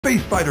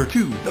Bass Fighter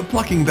 2, the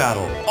plucking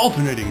battle,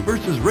 alternating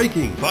versus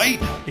raking,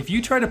 fight! If you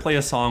try to play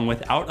a song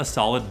without a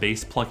solid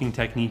bass plucking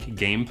technique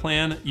game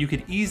plan, you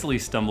could easily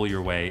stumble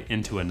your way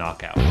into a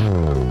knockout.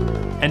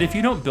 And if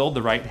you don't build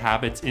the right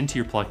habits into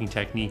your plucking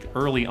technique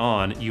early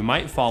on, you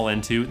might fall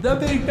into the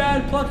big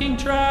bad plucking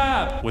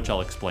trap, which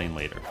I'll explain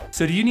later.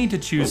 So do you need to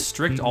choose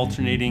strict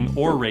alternating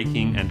or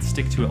raking and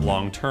stick to it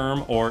long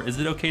term, or is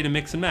it okay to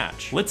mix and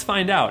match? Let's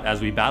find out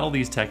as we battle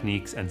these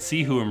techniques and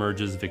see who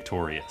emerges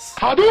victorious.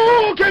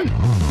 Hadouken!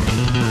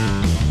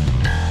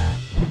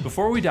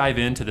 Before we dive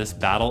into this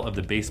battle of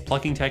the bass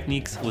plucking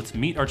techniques, let's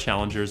meet our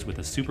challengers with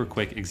a super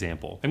quick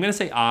example. I'm gonna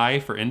say I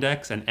for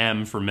index and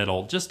M for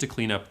middle, just to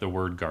clean up the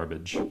word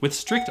garbage. With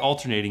strict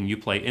alternating, you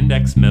play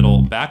index,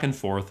 middle, back and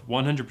forth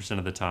 100%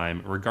 of the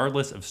time,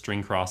 regardless of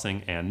string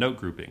crossing and note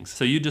groupings.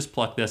 So you just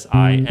pluck this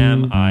I,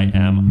 M, I,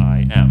 M,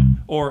 I,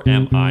 M, or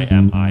M, I,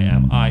 M, I,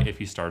 M, I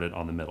if you started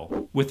on the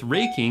middle. With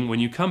raking,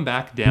 when you come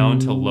back down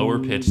to lower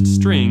pitched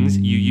strings,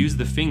 you use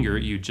the finger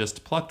you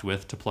just plucked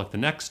with to pluck the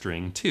next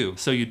string too.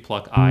 So you'd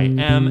pluck I,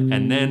 M,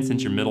 and then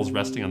since your middle's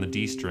resting on the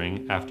D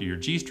string, after your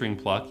G string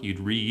pluck, you'd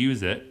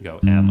reuse it, go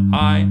M,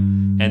 I,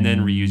 and then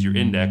reuse your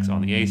index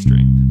on the A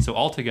string. So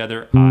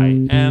altogether,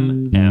 I,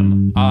 M,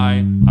 M, I,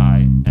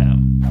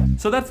 M.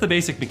 So that's the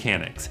basic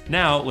mechanics.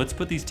 Now let's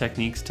put these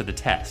techniques to the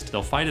test.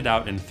 They'll fight it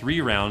out in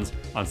 3 rounds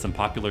on some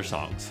popular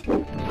songs.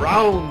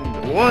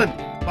 Round 1,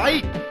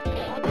 fight!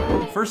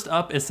 First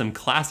up is some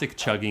classic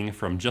chugging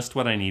from Just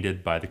What I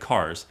Needed by the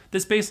Cars.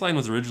 This bass line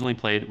was originally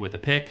played with a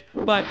pick,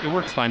 but it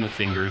works fine with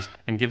fingers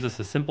and gives us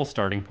a simple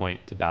starting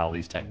point to battle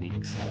these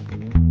techniques.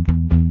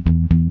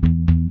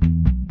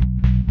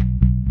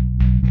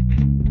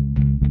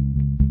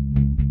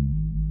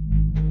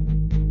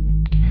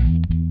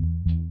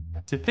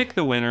 To pick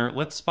the winner,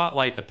 let's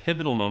spotlight a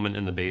pivotal moment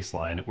in the bass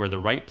line where the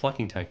right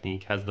plucking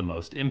technique has the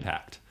most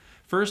impact.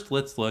 First,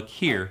 let's look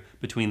here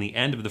between the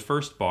end of the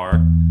first bar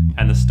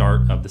and the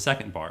start of the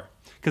second bar.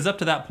 Because up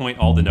to that point,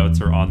 all the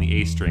notes are on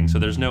the A string, so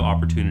there's no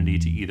opportunity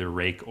to either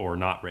rake or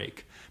not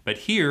rake. But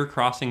here,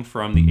 crossing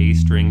from the A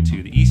string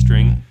to the E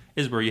string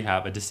is where you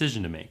have a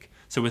decision to make.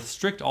 So with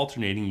strict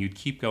alternating, you'd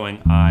keep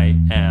going I,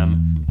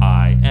 M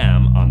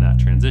on that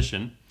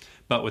transition.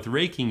 But with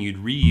raking, you'd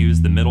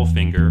reuse the middle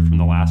finger from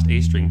the last A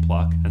string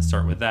pluck and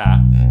start with that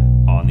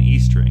on the E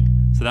string.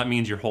 So that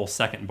means your whole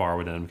second bar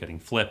would end up getting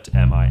flipped,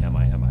 M I.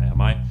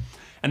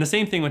 And the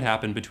same thing would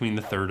happen between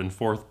the third and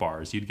fourth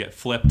bars. You'd get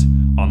flipped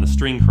on the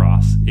string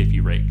cross if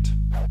you raked.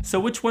 So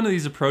which one of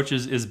these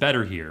approaches is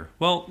better here?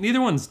 Well,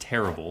 neither one's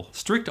terrible.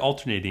 Strict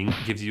alternating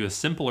gives you a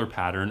simpler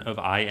pattern of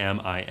I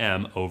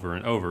am over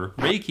and over.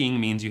 Raking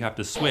means you have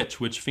to switch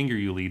which finger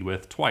you lead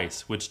with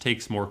twice, which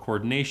takes more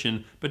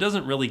coordination, but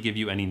doesn't really give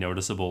you any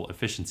noticeable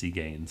efficiency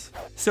gains.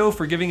 So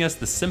for giving us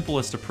the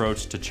simplest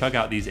approach to chug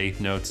out these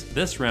eighth notes,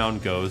 this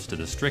round goes to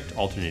the strict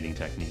alternating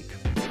technique.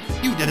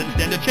 You didn't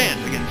stand a chance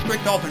against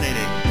strict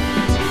alternating.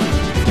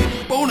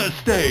 Bonus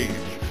stage!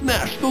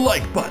 Smash the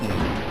like button.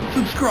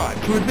 Subscribe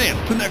to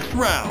advance to next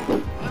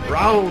round.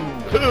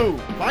 Round 2,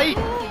 fight!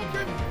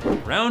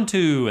 Round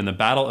 2 in the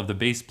battle of the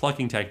bass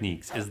plucking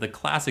techniques is the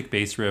classic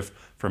bass riff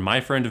from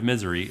My Friend of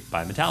Misery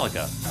by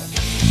Metallica.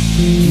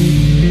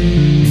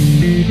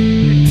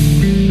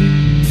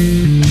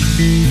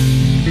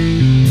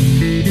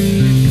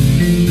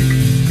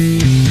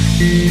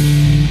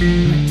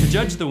 To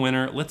judge the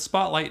winner, let's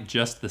spotlight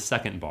just the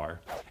second bar.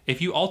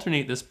 If you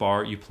alternate this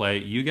bar, you play,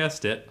 you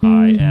guessed it,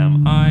 I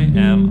am,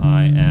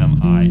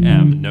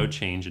 no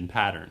change in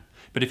pattern.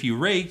 But if you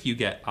rake, you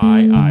get I,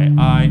 M,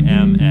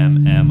 I.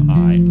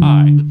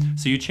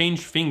 So you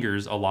change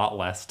fingers a lot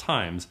less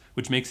times,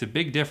 which makes a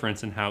big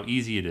difference in how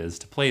easy it is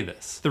to play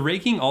this. The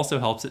raking also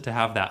helps it to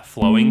have that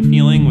flowing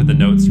feeling with the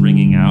notes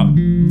ringing out.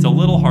 It's a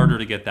little harder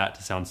to get that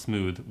to sound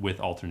smooth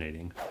with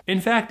alternating. In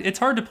fact, it's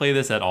hard to play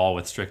this at all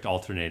with strict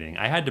alternating.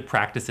 I had to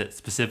practice it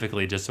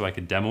specifically just so I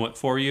could demo it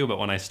for you, but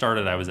when I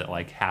started, I was at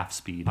like half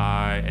speed.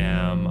 I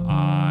am,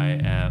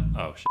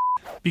 oh shit.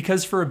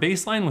 Because for a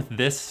bass line with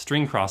this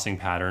string crossing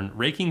pattern,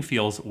 raking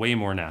feels way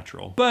more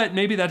natural. But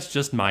maybe that's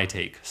just my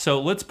take.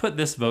 So let's put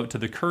this vote to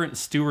the current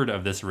steward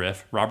of this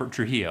riff, Robert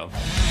Trujillo.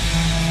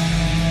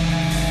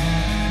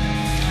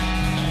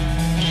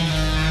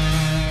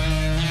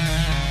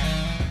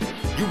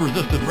 You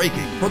resisted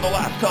raking for the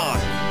last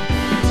time.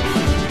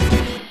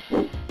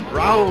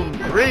 Round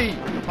 3,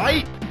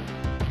 fight!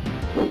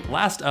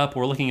 Last up,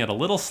 we're looking at a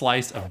little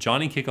slice of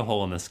Johnny Kick a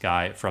Hole in the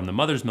Sky from the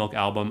Mother's Milk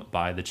album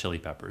by the Chili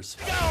Peppers.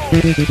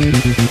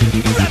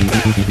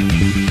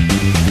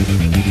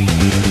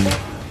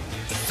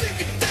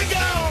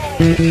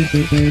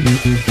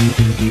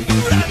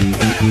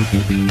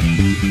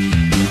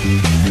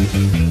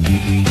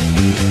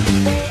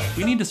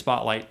 We need to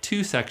spotlight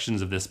 2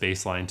 sections of this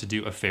bass line to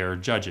do a fair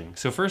judging.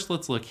 So first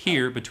let's look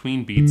here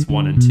between beats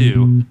 1 and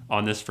 2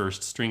 on this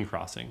first string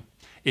crossing.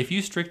 If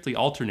you strictly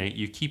alternate,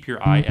 you keep your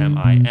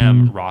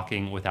IM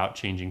rocking without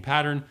changing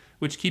pattern,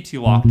 which keeps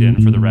you locked in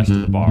for the rest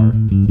of the bar.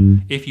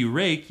 If you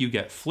rake, you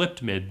get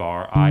flipped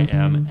mid-bar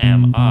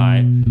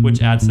IM,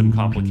 which adds some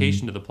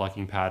complication to the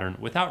plucking pattern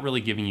without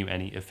really giving you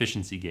any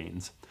efficiency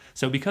gains.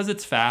 So because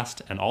it's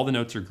fast and all the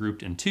notes are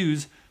grouped in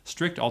twos,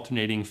 strict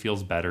alternating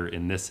feels better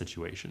in this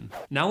situation.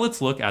 Now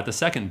let's look at the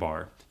second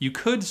bar. You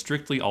could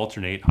strictly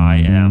alternate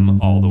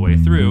IM all the way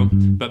through,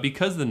 but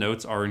because the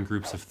notes are in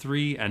groups of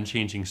 3 and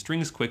changing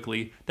strings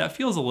quickly, that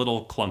feels a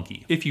little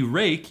clunky. If you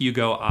rake, you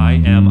go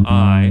IM,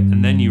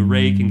 and then you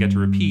rake and get to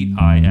repeat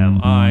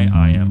IM,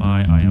 IM.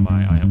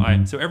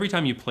 So every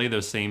time you play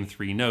those same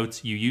 3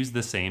 notes, you use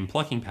the same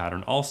plucking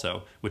pattern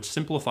also, which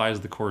simplifies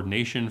the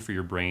coordination for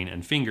your brain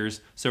and fingers,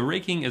 so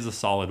raking is a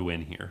solid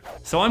win here.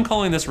 So I'm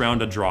calling this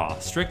round a draw.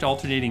 Strict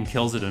alternating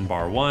kills it in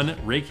bar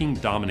 1, raking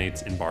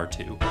dominates in bar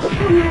 2.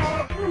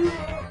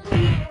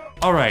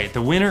 All right,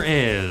 the winner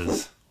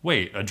is...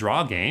 Wait, a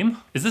draw game?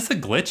 Is this a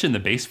glitch in the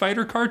Bass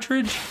Fighter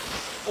cartridge?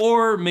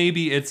 Or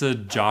maybe it's a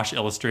Josh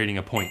illustrating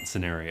a point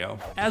scenario.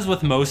 As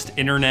with most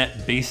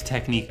internet bass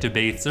technique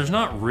debates, there's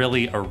not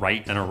really a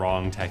right and a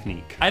wrong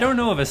technique. I don't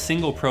know of a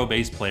single pro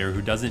bass player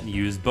who doesn't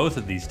use both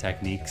of these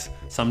techniques,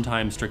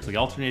 sometimes strictly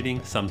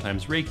alternating,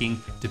 sometimes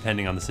raking,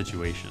 depending on the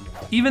situation.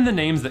 Even the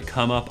names that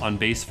come up on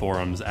bass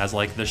forums as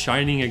like the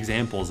shining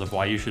examples of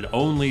why you should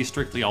only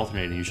strictly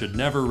alternate, you should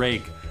never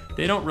rake,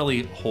 they don't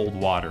really hold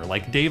water.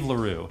 Like Dave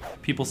LaRue.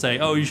 People say,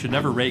 oh, you should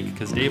never rake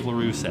because Dave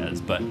LaRue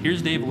says, but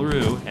here's Dave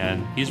LaRue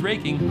and he's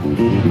raking.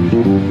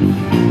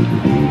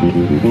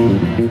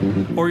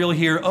 Or you'll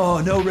hear, oh,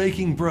 no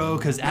raking bro,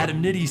 because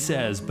Adam Nitty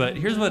says, but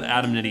here's what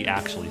Adam Nitty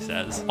actually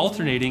says.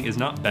 Alternating is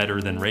not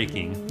better than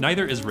raking.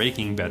 Neither is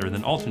raking better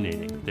than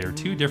alternating. They're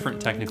two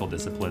different technical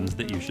disciplines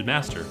that you should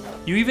master.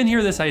 You even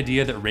hear this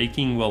idea that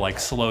raking will like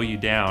slow you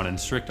down and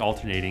strict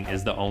alternating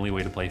is the only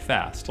way to play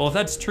fast. Well, if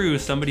that's true,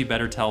 somebody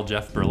better tell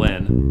Jeff Berlin.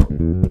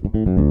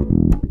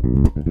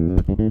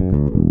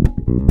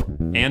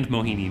 And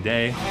Mohini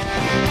Day.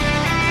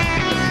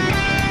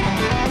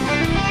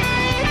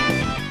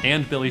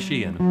 And Billy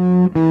Sheehan.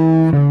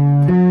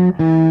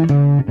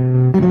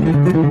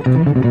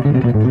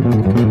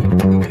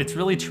 It's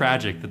really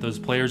tragic that those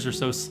players are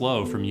so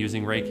slow from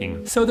using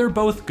raking. So they're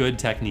both good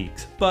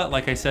techniques, but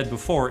like I said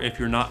before, if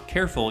you're not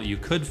careful, you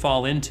could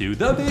fall into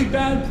the big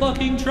bad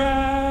plucking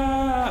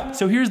trap.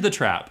 So here's the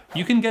trap.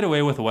 You can get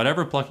away with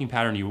whatever plucking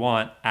pattern you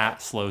want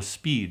at slow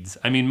speeds.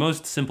 I mean,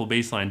 most simple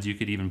bass lines you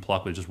could even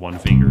pluck with just one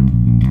finger.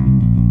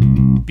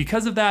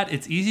 Because of that,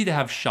 it's easy to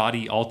have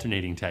shoddy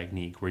alternating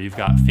technique where you've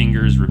got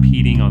fingers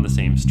repeating on the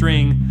same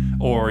string,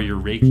 or you're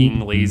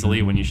raking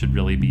lazily when you should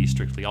really be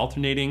strictly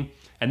alternating.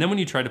 And then when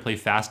you try to play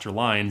faster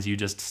lines, you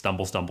just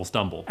stumble, stumble,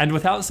 stumble. And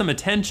without some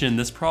attention,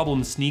 this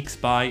problem sneaks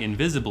by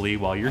invisibly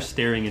while you're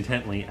staring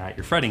intently at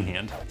your fretting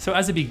hand. So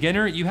as a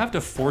beginner, you have to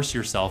force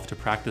yourself to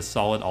practice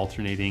solid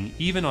alternating,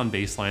 even on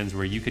bass lines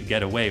where you could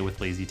get away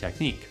with lazy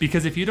technique.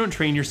 Because if you don't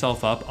train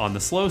yourself up on the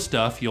slow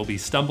stuff, you'll be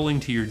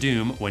stumbling to your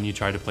doom when you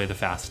try to play the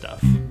fast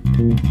stuff.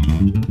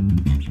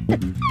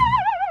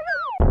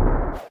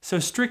 So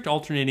strict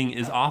alternating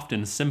is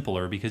often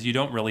simpler because you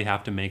don't really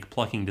have to make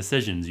plucking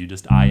decisions. You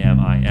just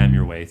IM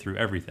your way through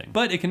everything.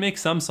 But it can make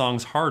some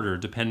songs harder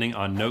depending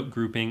on note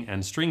grouping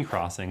and string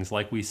crossings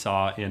like we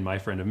saw in My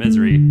Friend of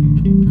Misery,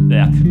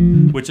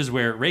 which is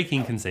where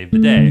raking can save the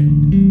day.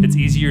 It's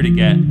easier to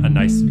get a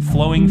nice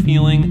flowing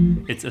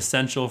feeling. It's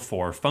essential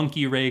for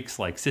funky rakes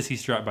like Sissy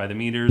Strut by the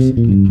Meters,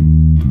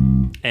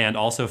 and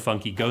also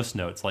funky ghost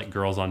notes like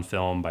Girls on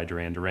Film by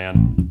Duran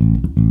Duran.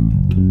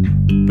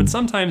 But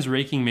sometimes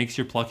raking makes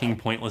your plucking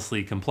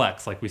pointlessly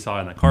complex, like we saw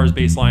in the Cars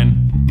bass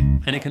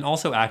line, and it can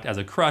also act as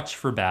a crutch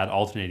for bad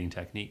alternating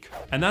technique.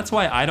 And that's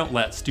why I don't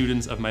let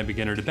students of my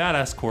Beginner to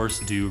Badass course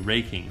do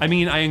raking. I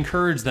mean, I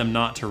encourage them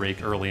not to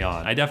rake early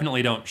on. I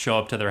definitely don't show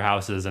up to their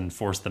houses and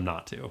force them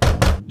not to.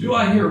 Do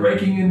I hear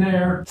raking in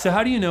there? So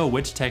how do you know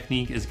which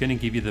technique is gonna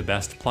give you the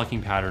best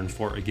plucking pattern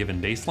for a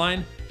given bass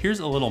line? Here's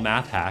a little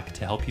math hack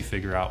to help you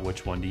figure out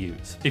which one to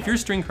use. If you're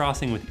string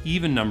crossing with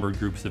even numbered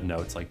groups of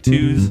notes like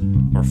 2s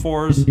or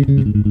 4s,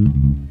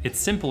 it's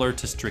simpler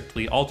to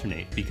strictly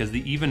alternate because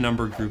the even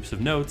numbered groups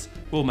of notes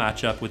will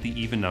match up with the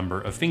even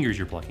number of fingers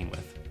you're plucking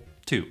with.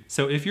 2.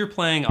 So if you're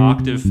playing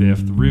octave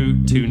fifth,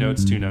 root, 2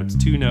 notes, 2 notes,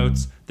 2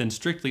 notes, then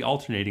strictly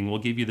alternating will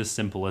give you the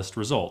simplest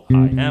result,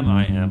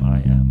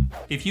 IM.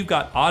 If you've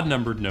got odd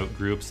numbered note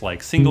groups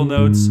like single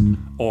notes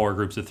or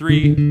groups of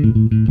 3,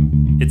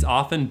 it's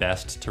often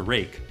best to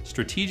rake.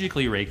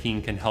 Strategically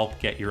raking can help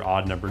get your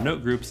odd number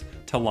note groups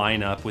to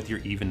line up with your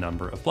even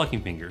number of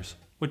plucking fingers,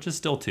 which is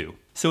still 2.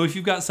 So if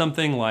you've got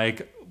something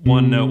like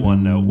 1 note,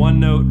 1 note, 1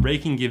 note,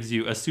 raking gives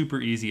you a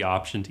super easy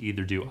option to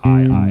either do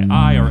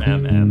I or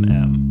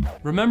M.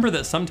 Remember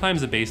that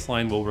sometimes a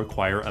baseline will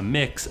require a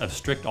mix of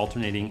strict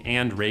alternating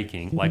and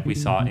raking, like we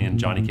saw in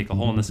Johnny Kick a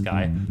Hole in the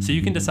Sky, so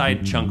you can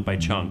decide chunk by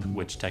chunk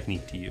which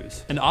technique to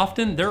use. And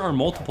often there are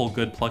multiple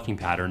good plucking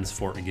patterns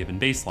for a given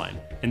baseline.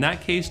 In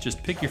that case,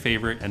 just pick your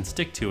favorite and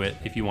stick to it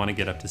if you want to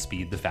get up to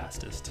speed the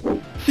fastest.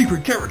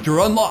 Secret character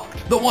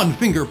unlocked, the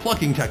one-finger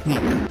plucking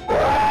technique.